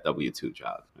by that W-2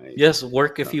 job. Right? Yes,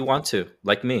 work if So, you want to,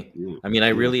 like me. yeah, I mean, I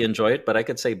yeah, really enjoy it, but I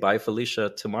could say bye,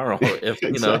 Felicia, tomorrow if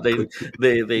exactly.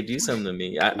 they do something to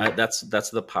me. That's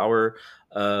the power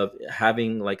of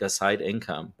having like a side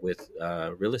income with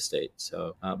real estate.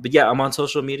 So, but yeah, I'm on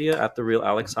social media at the real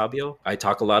Alex Sabio. I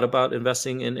talk a lot about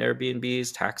investing in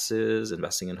Airbnbs, taxes,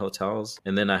 investing in hotels,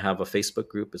 and then I have a Facebook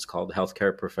group. It's called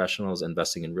Healthcare Professionals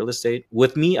Investing in Real Estate.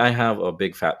 With me, I have a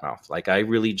big fat mouth. Like I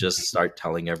really just start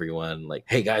telling everyone, like,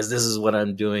 "Hey guys, this is what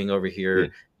I'm doing over Yeah.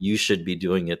 here. You should be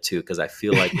doing it too," because I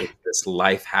feel like it's this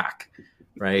life hack,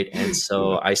 right? And Yeah.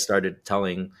 so I started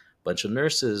telling bunch of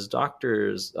nurses,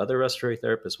 doctors, other respiratory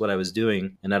therapists what I was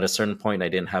doing. And at a certain point, I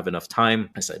didn't have enough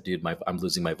time. I said, dude, I'm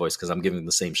losing my voice because I'm giving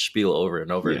the same spiel over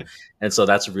and over. Yeah. And so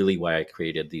that's really why I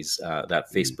created that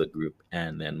Mm. Facebook group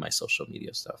and then my social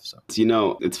media stuff. So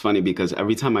It's funny because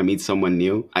every time I meet someone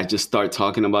new, I just start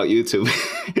talking about YouTube.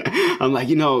 I'm like,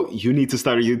 you need to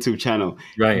start a YouTube channel.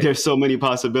 right, There's so many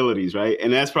possibilities, right?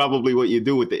 And that's probably what you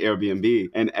do with the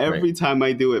Airbnb. And right. every time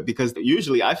I do it, because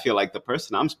usually I feel like the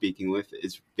person I'm speaking with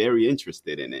is very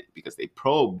interested in it because they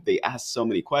probe, they ask so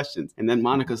many questions. And then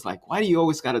Monica's like, why do you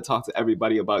always got to talk to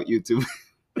everybody about YouTube?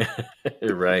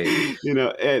 Right.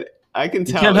 And I can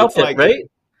You tell can't help it's it, like, right?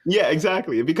 yeah,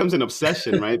 exactly. It becomes an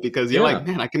obsession, right? Because you're Yeah. like,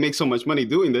 man, I can make so much money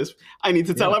doing this. I need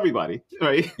to Yeah. tell everybody,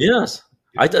 right? Yes.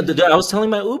 I was telling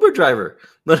my Uber driver,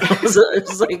 but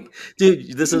it's like,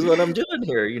 dude, this is what I'm doing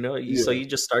here. So Yeah, you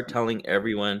just start telling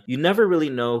everyone. You never really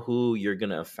know who you're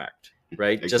going to affect,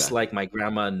 right? Just like exactly. my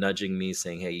grandma nudging me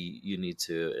saying, hey, you need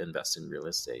to invest in real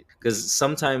estate. Because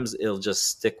sometimes it'll just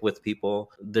stick with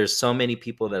people. There's so many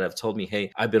people that have told me,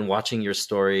 hey, I've been watching your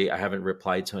story. I haven't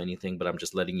replied to anything, but I'm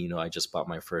just letting you know I just bought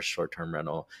my first short-term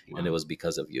rental and it Wow. was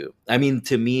because of you. I mean,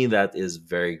 to me, that is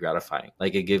very gratifying.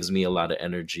 Like it gives me a lot of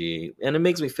energy and it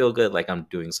makes me feel good like I'm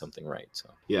doing something right.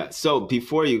 So Yeah. So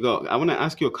before you go, I want to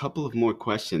ask you a couple of more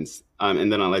questions, and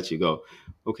then I'll let you go.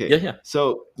 Okay. yeah, yeah,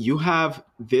 So you have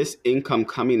this income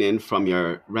coming in from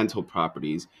your rental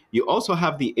properties. You also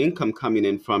have the income coming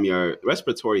in from your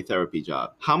respiratory therapy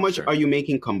job. How much sure. are you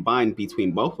making combined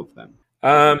between both of them?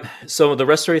 So the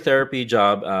respiratory therapy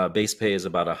job base pay is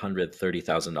about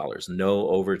 $130,000. No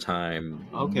overtime.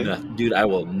 Okay. Dude, I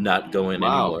will not go in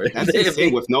Wow, anymore. that's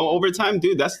insane. With no overtime,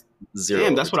 dude, that's Zero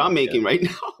damn, that's what overtime. I'm Yeah, making right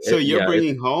now. So you're yeah.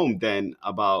 bringing home then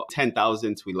about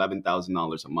 $10,000 to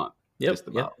 $11,000 a month, Yep, just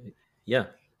yep, about. yeah,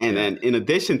 And yeah. then in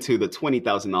addition to the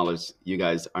 $20,000 you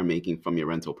guys are making from your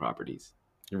rental properties.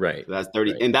 Right, So that's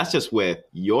 30, right. and that's just with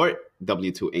your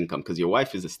W-2 income because your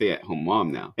wife is a stay-at-home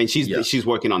mom now. And she's Yes. she's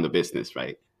working on the business,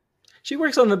 right? She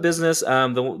works on the business.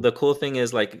 The cool thing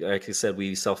is, like I said,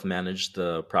 we self manage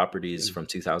the properties Yeah. from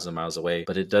 2,000 miles away,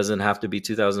 but it doesn't have to be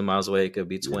 2,000 miles away. It could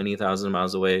be Yeah. 20,000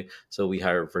 miles away. So we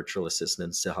hire virtual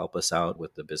assistants to help us out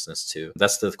with the business too.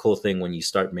 That's the cool thing. When you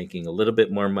start making a little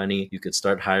bit more money, you could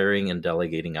start hiring and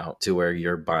delegating out to where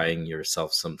you're buying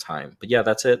yourself some time. But yeah,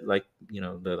 that's it. Like,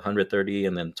 the 130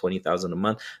 and then 20,000 a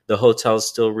month. The hotel's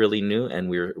still really new, and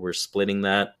we're splitting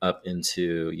that up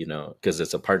into, because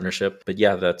it's a partnership. But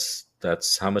yeah,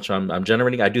 that's how much I'm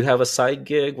generating. I do have a side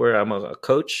gig where I'm a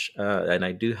coach, and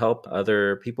I do help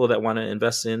other people that want to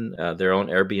invest in their own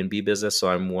Airbnb business. So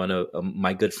I'm one of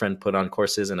my good friend put on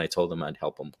courses, and I told him I'd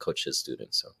help him coach his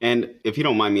students. So And if you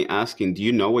don't mind me asking, do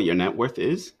you know what your net worth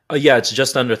is? yeah, it's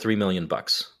just under $3 million.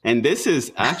 And this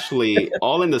is actually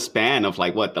all in the span of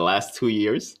like what, the last 2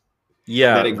 years that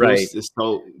Yeah, it grew right.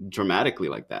 so dramatically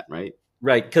like that, right?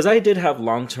 Right, because I did have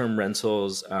long-term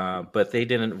rentals, but they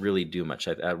didn't really do much.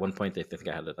 At one point, they think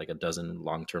I had like a dozen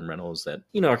long-term rentals that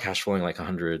are cash flowing like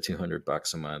 100,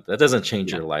 $200 a month. That doesn't change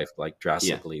Yeah. your life like Yeah.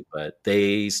 drastically, but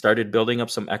they started building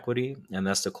up some equity, and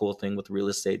that's the cool thing with real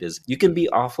estate is you can be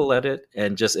awful at it,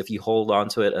 and just if you hold on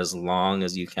to it as long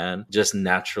as you can, just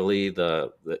naturally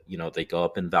they go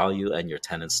up in value, and your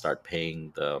tenants start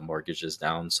paying the mortgages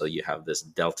down, so you have this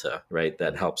delta, right,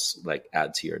 that helps like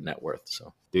add to your net worth.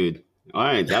 So. Dude. All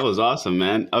right, that was awesome,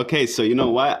 man. Okay, so you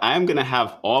know what? I'm gonna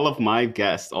have all of my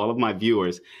guests, all of my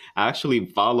viewers, actually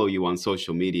follow you on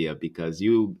social media because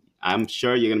I'm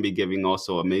sure you're gonna be giving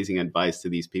also amazing advice to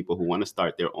these people who want to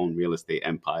start their own real estate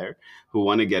empire, who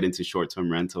want to get into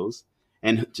short-term rentals,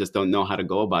 and just don't know how to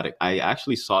go about it. I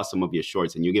actually saw some of your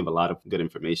shorts, and you give a lot of good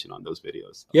information on those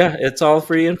videos. So, Yeah, it's all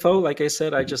free info. Like I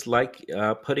said, I just like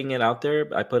putting it out there.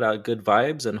 I put out good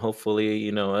vibes, and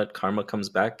hopefully, what karma comes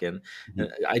back. And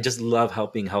mhm. I just love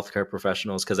helping healthcare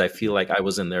professionals because I feel like I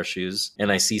was in their shoes,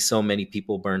 and I see so many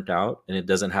people burnt out. And it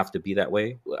doesn't have to be that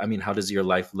way. I mean, how does your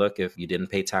life look if you didn't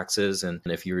pay taxes and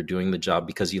if you were doing the job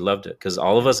because you loved it? Because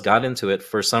all of us got into it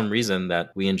for some reason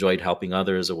that we enjoyed helping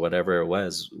others or whatever it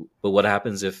was. But what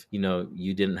happens if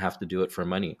you didn't have to do it for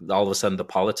money? All of a sudden, the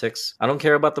politics. I don't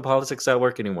care about the politics at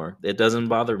work anymore. It doesn't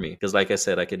bother me because, like I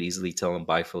said, I could easily tell them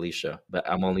bye, Felicia. But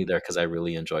I'm only there because I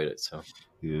really enjoyed it. So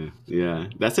Yeah, yeah.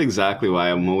 That's exactly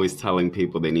why I'm always telling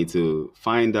people they need to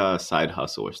find a side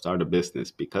hustle or start a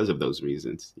business because of those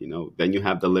reasons. Then you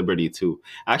have the liberty to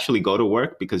actually go to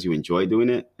work because you enjoy doing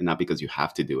it and not because you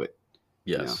have to do it.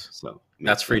 yes, So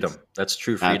that's makes freedom. sense. That's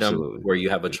true freedom Absolutely. where you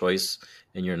have a Yeah. choice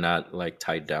and you're not like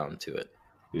tied down to it.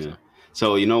 Yeah. So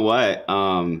So you know what?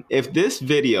 If this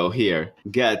video here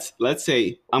gets, let's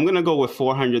say, I'm gonna go with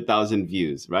 400,000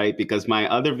 views, right? Because my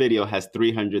other video has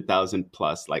 300,000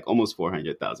 plus, like almost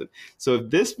 400,000. So if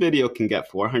this video can get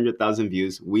 400,000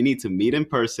 views, we need to meet in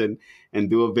person and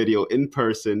do a video in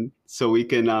person so we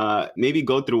can maybe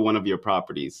go through one of your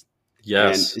properties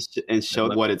and yes, and I'd show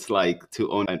love what to. it's like to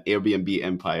own an Airbnb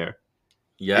empire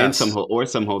and Yes,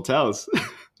 some hotels.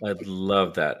 I'd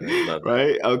love that. I'd love that.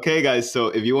 Right? Okay, guys. So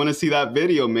if you want to see that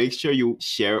video, make sure you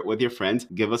share it with your friends,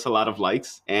 give us a lot of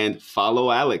likes, and follow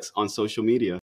Alex on social media.